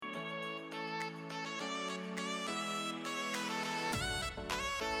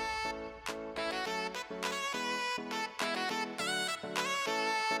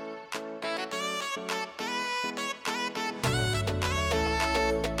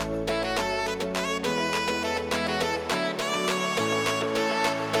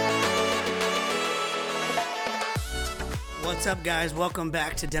What's up, guys? Welcome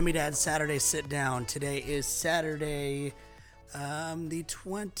back to Demi Dad's Saturday Sit Down. Today is Saturday, the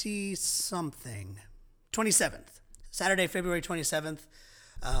 27th. Saturday, February 27th.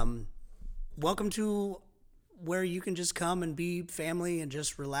 Welcome to where you can just come and be family and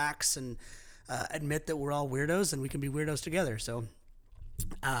just relax and admit that we're all weirdos and we can be weirdos together. So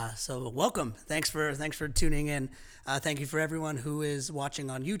welcome. Thanks for tuning in. Thank you for everyone who is watching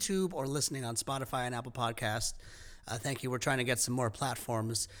on YouTube or listening on Spotify and Apple Podcasts. Thank you. We're trying to get some more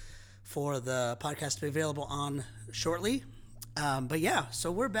platforms for the podcast to be available on shortly. But yeah,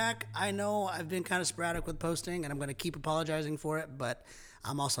 so we're back. I know I've been kind of sporadic with posting, and I'm going to keep apologizing for it, but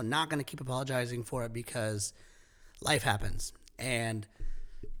I'm also not going to keep apologizing for it because life happens, and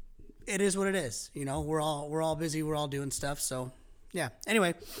it is what it is. You know, we're all busy. We're all doing stuff. So yeah.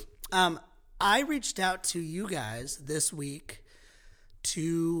 Anyway, I reached out to you guys this week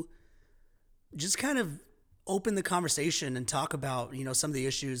to just kind of open the conversation and talk about, you know, some of the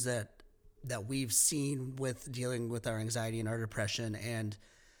issues that we've seen with dealing with our anxiety and our depression, and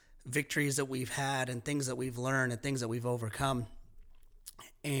victories that we've had and things that we've learned and things that we've overcome.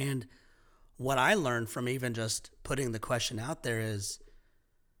 And what I learned from even just putting the question out there is,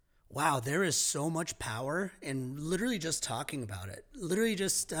 wow, there is so much power in literally just talking about it. Literally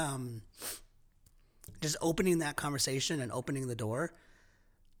just opening that conversation and opening the door.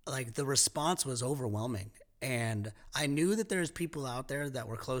 Like, the response was overwhelming. And I knew that there's people out there that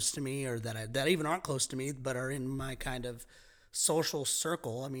were close to me, or that even aren't close to me, but are in my kind of social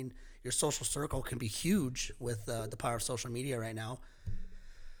circle. I mean, your social circle can be huge with the power of social media right now.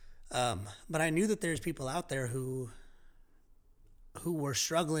 But I knew that there's people out there who were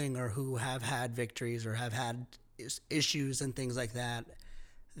struggling, or who have had victories, or have had issues and things like that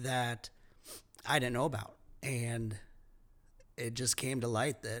I didn't know about. And it just came to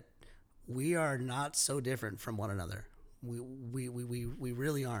light that we are not so different from one another. We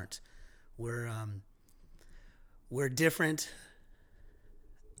really aren't. We're different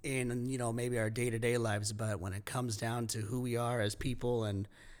in, you know, maybe our day-to-day lives, but when it comes down to who we are as people and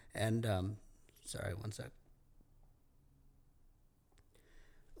sorry, one sec.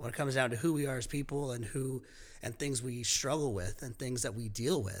 When it comes down to who we are as people and things we struggle with and things that we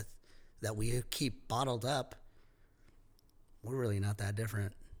deal with that we keep bottled up, we're really not that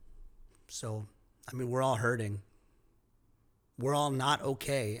different. So, I mean, we're all hurting. We're all not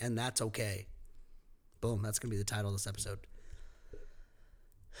okay, and that's okay. Boom, that's going to be the title of this episode.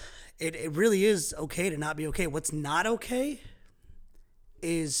 It really is okay to not be okay. What's not okay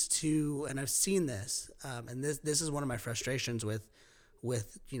is to, and I've seen this, and this is one of my frustrations with,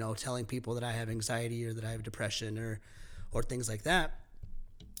 you know, telling people that I have anxiety or that I have depression or things like that,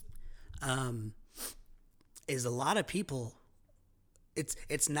 is a lot of people.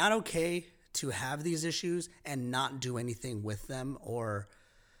 It's not okay to have these issues and not do anything with them or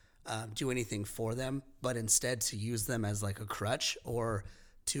do anything for them, but instead to use them as like a crutch, or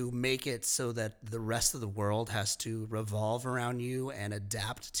to make it so that the rest of the world has to revolve around you and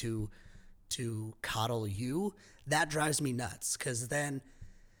adapt to coddle you. That drives me nuts, because then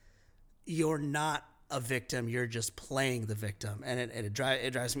you're not a victim, you're just playing the victim, and it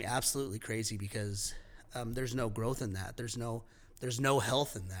drives me absolutely crazy, because there's no growth in that. There's no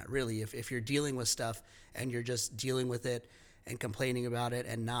health in that, really. If you're dealing with stuff and you're just dealing with it and complaining about it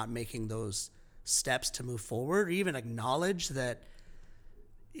and not making those steps to move forward, or even acknowledge that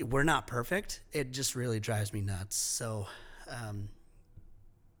we're not perfect, it just really drives me nuts. So,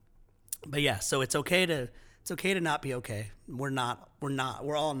 but yeah, so it's okay to not be okay. We're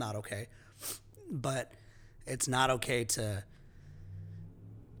all not okay, but it's not okay to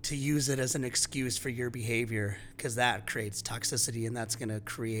use it as an excuse for your behavior, because that creates toxicity, and that's going to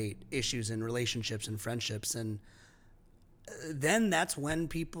create issues in relationships and friendships. And then that's when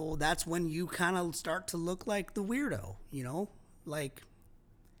you kind of start to look like the weirdo, you know, like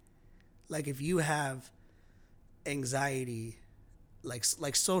if you have anxiety, like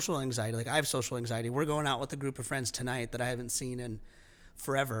social anxiety, like I have social anxiety. We're going out with a group of friends tonight that I haven't seen in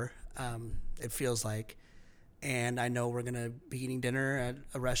forever. It feels like. And I know we're going to be eating dinner at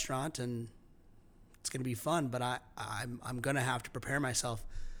a restaurant, and it's going to be fun, but I'm going to have to prepare myself.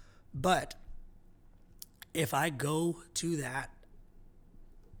 But if I go to that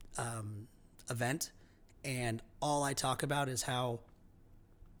event and all I talk about is how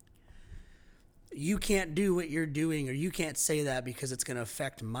you can't do what you're doing, or you can't say that because it's going to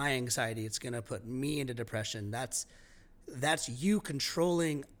affect my anxiety, it's going to put me into depression, that's you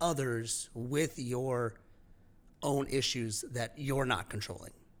controlling others with your own issues that you're not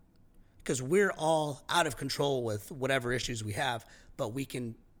controlling, because we're all out of control with whatever issues we have, but we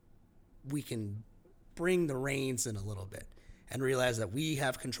can bring the reins in a little bit. and realize that we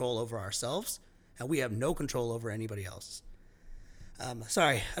have control over ourselves and we have no control over anybody else.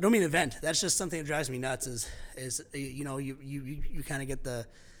 Sorry, I don't mean to vent. That's just something that drives me nuts. Is you kind of get the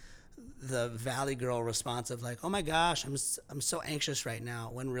Valley Girl response of like, oh my gosh, I'm so anxious right now,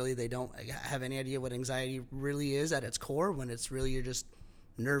 when really they don't have any idea what anxiety really is at its core. When it's really you're just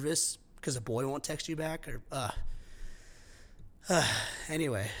nervous because a boy won't text you back, or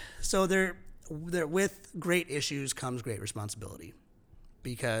anyway. So there with great issues comes great responsibility,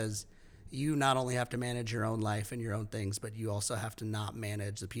 because you not only have to manage your own life and your own things, but you also have to not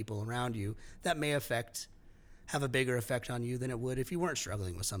manage the people around you that may have a bigger effect on you than it would if you weren't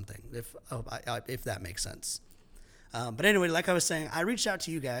struggling with something, if that makes sense. But anyway, like I was saying, I reached out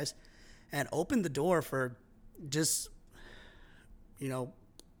to you guys and opened the door for just,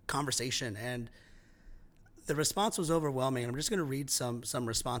 conversation, and the response was overwhelming. I'm just going to read some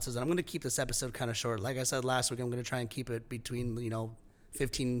responses, and I'm going to keep this episode kind of short. Like I said last week, I'm going to try and keep it between,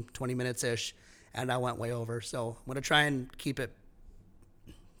 15, 20 minutes ish, and I went way over. So I'm going to try and keep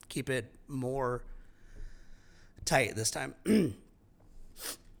it more tight this time.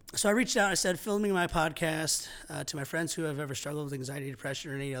 So I reached out. I said, filming my podcast to my friends who have ever struggled with anxiety,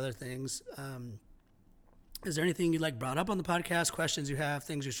 depression, or any other things. Is there anything you'd like brought up on the podcast? Questions you have,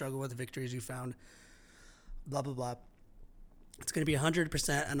 things you struggle with, victories you found, blah, blah, blah. It's going to be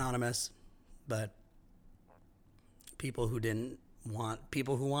 100% anonymous, but people who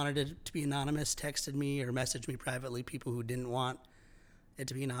wanted it to be anonymous texted me or messaged me privately. People who didn't want it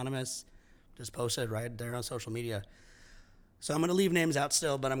to be anonymous just posted right there on social media. So I'm going to leave names out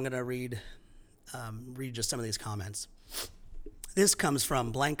still, but I'm going to read just some of these comments. This comes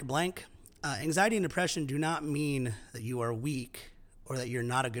from blank blank. Anxiety and depression do not mean that you are weak or that you're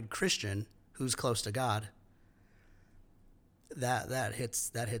not a good Christian who's close to God. That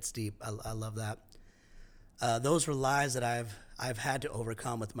hits deep. I love that. Those were lies that I've had to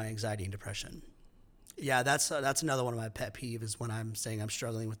overcome with my anxiety and depression. Yeah, that's another one of my pet peeves, is when I'm saying I'm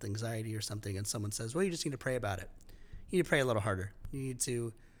struggling with anxiety or something, and someone says, well, you just need to pray about it. You need to pray a little harder. You need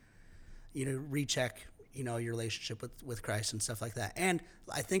to, recheck, your relationship with Christ and stuff like that. And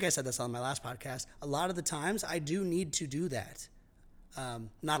I think I said this on my last podcast. A lot of the times I do need to do that.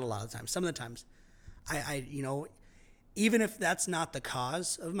 Not a lot of the times. Some of the times I even if that's not the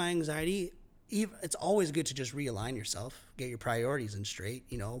cause of my anxiety, it's always good to just realign yourself, get your priorities in straight.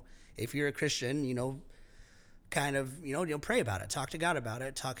 If you're a Christian, pray about it, talk to God about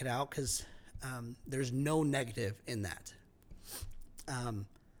it, talk it out, because there's no negative in that.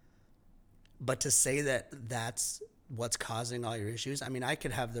 But to say that that's what's causing all your issues, I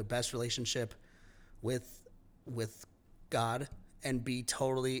could have the best relationship with God and be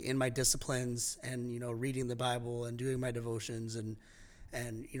totally in my disciplines and, reading the Bible and doing my devotions and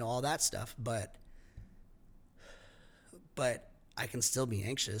all that stuff. But I can still be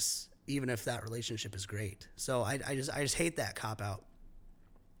anxious even if that relationship is great. So I just hate that cop out.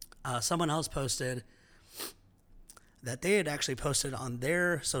 Someone else posted that they had actually posted on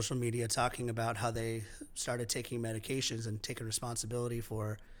their social media talking about how they started taking medications and taking responsibility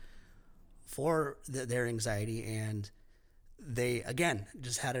for their anxiety, and they again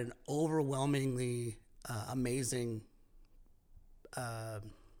just had an overwhelmingly amazing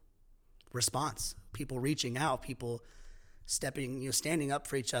response. People reaching out, people standing up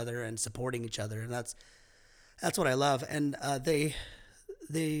for each other and supporting each other, and that's what I love. And they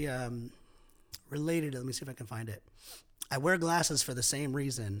related. Let me see if I can find it. I wear glasses for the same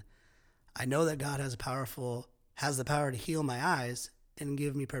reason. I know that God has the power to heal my eyes and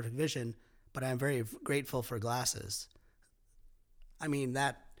give me perfect vision, but I am very grateful for glasses.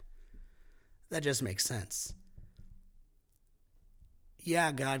 That just makes sense.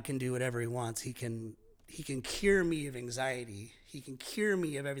 Yeah, God can do whatever he wants. He can cure me of anxiety. He can cure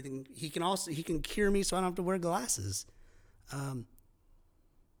me of everything. He can cure me so I don't have to wear glasses.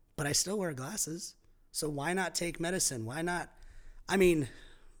 But I still wear glasses. So why not take medicine? Why not?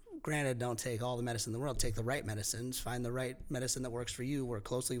 Granted, don't take all the medicine in the world. Take the right medicines. Find the right medicine that works for you. Work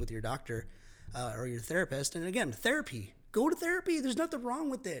closely with your doctor or your therapist. And again, therapy. Go to therapy. There's nothing wrong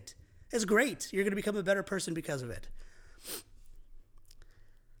with it. It's great. You're going to become a better person because of it.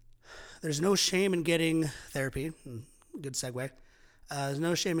 There's no shame in getting therapy. Good segue. There's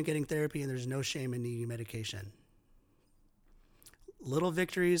no shame in getting therapy, and there's no shame in needing medication. Little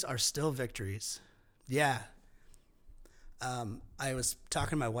victories are still victories. Yeah. I was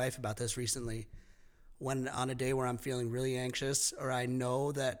talking to my wife about this recently. When on a day where I'm feeling really anxious, or I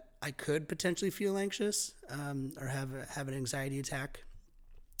know that I could potentially feel anxious or have an anxiety attack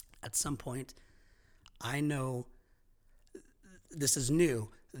at some point, I know this is new,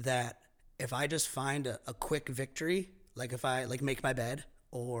 that if I just find a quick victory, Like if I like make my bed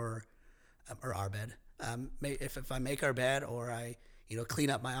or our bed, if I make our bed or I, clean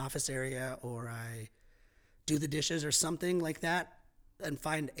up my office area or I do the dishes or something like that and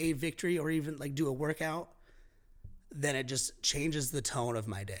find a victory or even like do a workout, then it just changes the tone of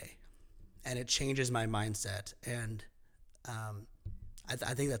my day and it changes my mindset. And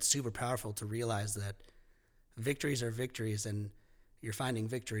I think that's super powerful to realize that victories are victories and you're finding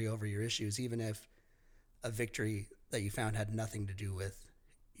victory over your issues, even if a victory that you found had nothing to do with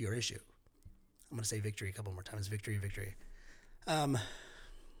your issue. I'm going to say victory a couple more times. Victory, victory.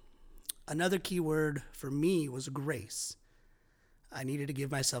 Another key word for me was grace. I needed to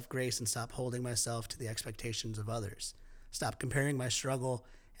give myself grace and stop holding myself to the expectations of others. Stop comparing my struggle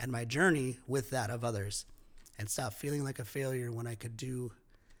and my journey with that of others. And stop feeling like a failure when I could do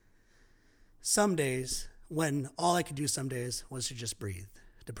some days, when all I could do some days was to just breathe.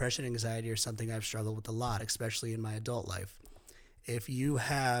 Depression, anxiety are something I've struggled with a lot, especially in my adult life. If you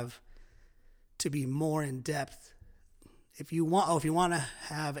have to be more in depth, if you want to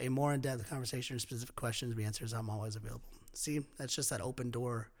have a more in-depth conversation or specific questions, the answers, I'm always available. See, that's just that open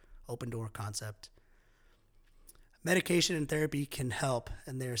door concept. Medication and therapy can help,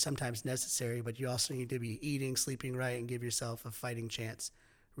 and they're sometimes necessary, but you also need to be eating, sleeping right, and give yourself a fighting chance.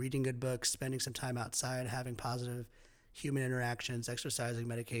 Reading good books, spending some time outside, having positive human interactions, exercising,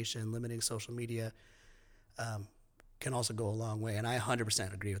 medication, limiting social media can also go a long way, and I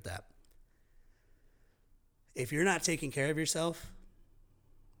 100% agree with that. If you're not taking care of yourself,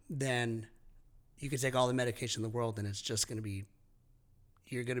 then you can take all the medication in the world and it's just going to be,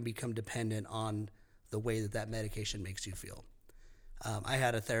 you're going to become dependent on the way that medication makes you feel. I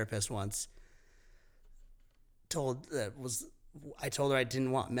had a therapist once I told her I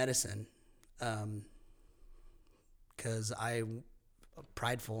didn't want medicine because I'm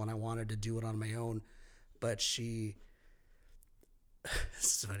prideful and I wanted to do it on my own. But this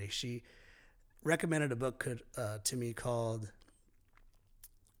is funny, she recommended a book to me called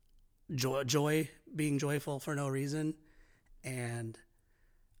Joy, Being Joyful for No Reason. And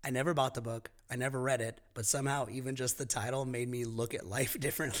I never bought the book. I never read it, but somehow even just the title made me look at life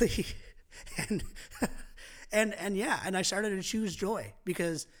differently. and I started to choose joy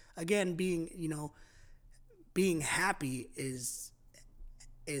because again, being happy is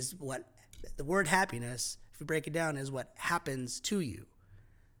what the word happiness, if we break it down, is what happens to you.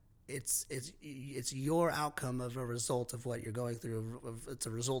 It's your outcome of a result of what you're going through. It's a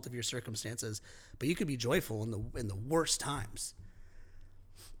result of your circumstances, but you could be joyful in the worst times.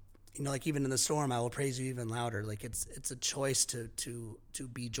 Like even in the storm, I will praise you even louder. Like it's a choice to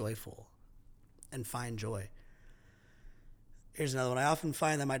be joyful and find joy. Here's another one. I often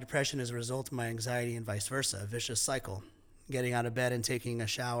find that my depression is a result of my anxiety and vice versa, a vicious cycle. Getting out of bed and taking a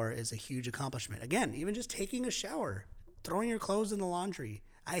shower is a huge accomplishment. Again, even just taking a shower, throwing your clothes in the laundry.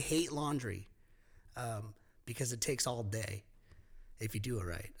 I hate laundry because it takes all day if you do it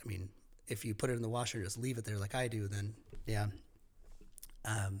right. I mean, if you put it in the washer and just leave it there like I do, then yeah,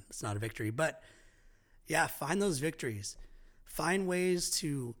 it's not a victory. But yeah, find those victories. Find ways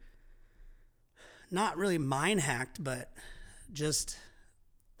to not really mind hacked, but just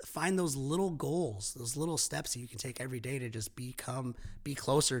find those little goals, those little steps that you can take every day to just be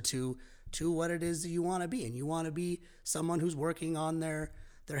closer to what it is that you want to be. And you want to be someone who's working on their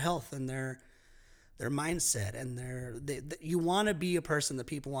health and their mindset and you want to be a person that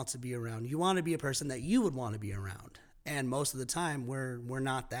people want to be around. You want to be a person that you would want to be around. And most of the time we're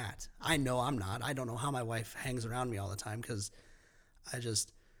not that. I know I'm not. I don't know how my wife hangs around me all the time because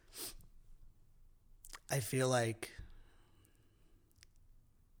I feel like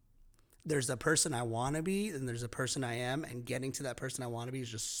there's a person I want to be and there's a person I am, and getting to that person I want to be is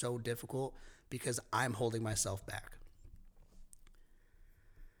just so difficult because I'm holding myself back.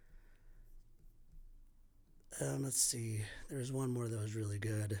 Let's see. There's one more that was really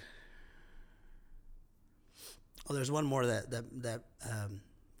good. Oh, there's one more that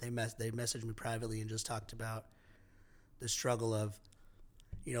they messaged me privately and just talked about the struggle of,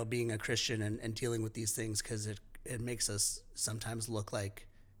 being a Christian and dealing with these things because it makes us sometimes look like,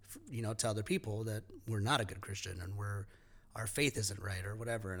 to other people that we're not a good Christian and our faith isn't right or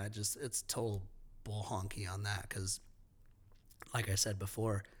whatever. And it's total bull honky on that because, like I said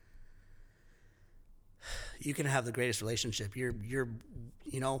before, you can have the greatest relationship. Your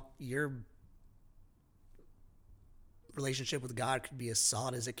relationship with God could be as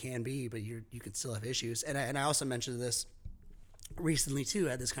solid as it can be, but you can still have issues. And I also mentioned this recently too.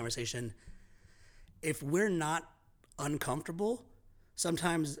 I had this conversation. If we're not uncomfortable,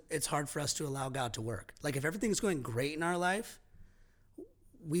 sometimes it's hard for us to allow God to work. Like if everything's going great in our life,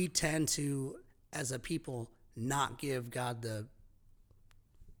 we tend to, as a people, not give God the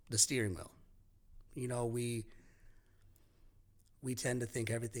steering wheel. You know, we tend to think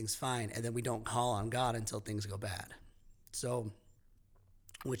everything's fine, and then we don't call on God until things go bad. So,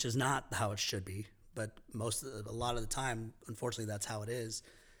 which is not how it should be, but a lot of the time, unfortunately, that's how it is.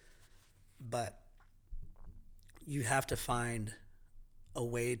 But you have to find a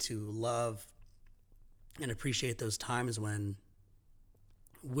way to love and appreciate those times when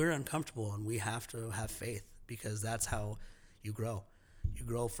we're uncomfortable, and we have to have faith, because that's how you grow. You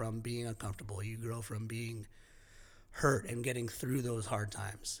grow from being uncomfortable. You grow from being hurt and getting through those hard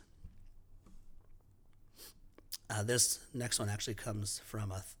times. This next one actually comes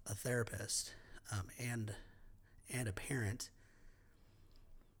from a therapist and a parent.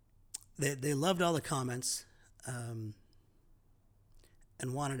 They loved all the comments and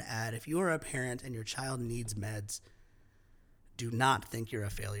wanted to add, if you are a parent and your child needs meds, do not think you're a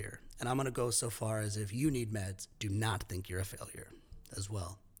failure. And I'm going to go so far as, if you need meds, do not think you're a failure as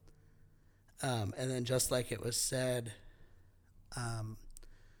well. And then, just like it was said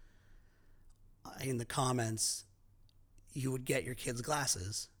in the comments, you would get your kids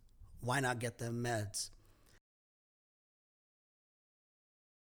glasses. Why not get them meds?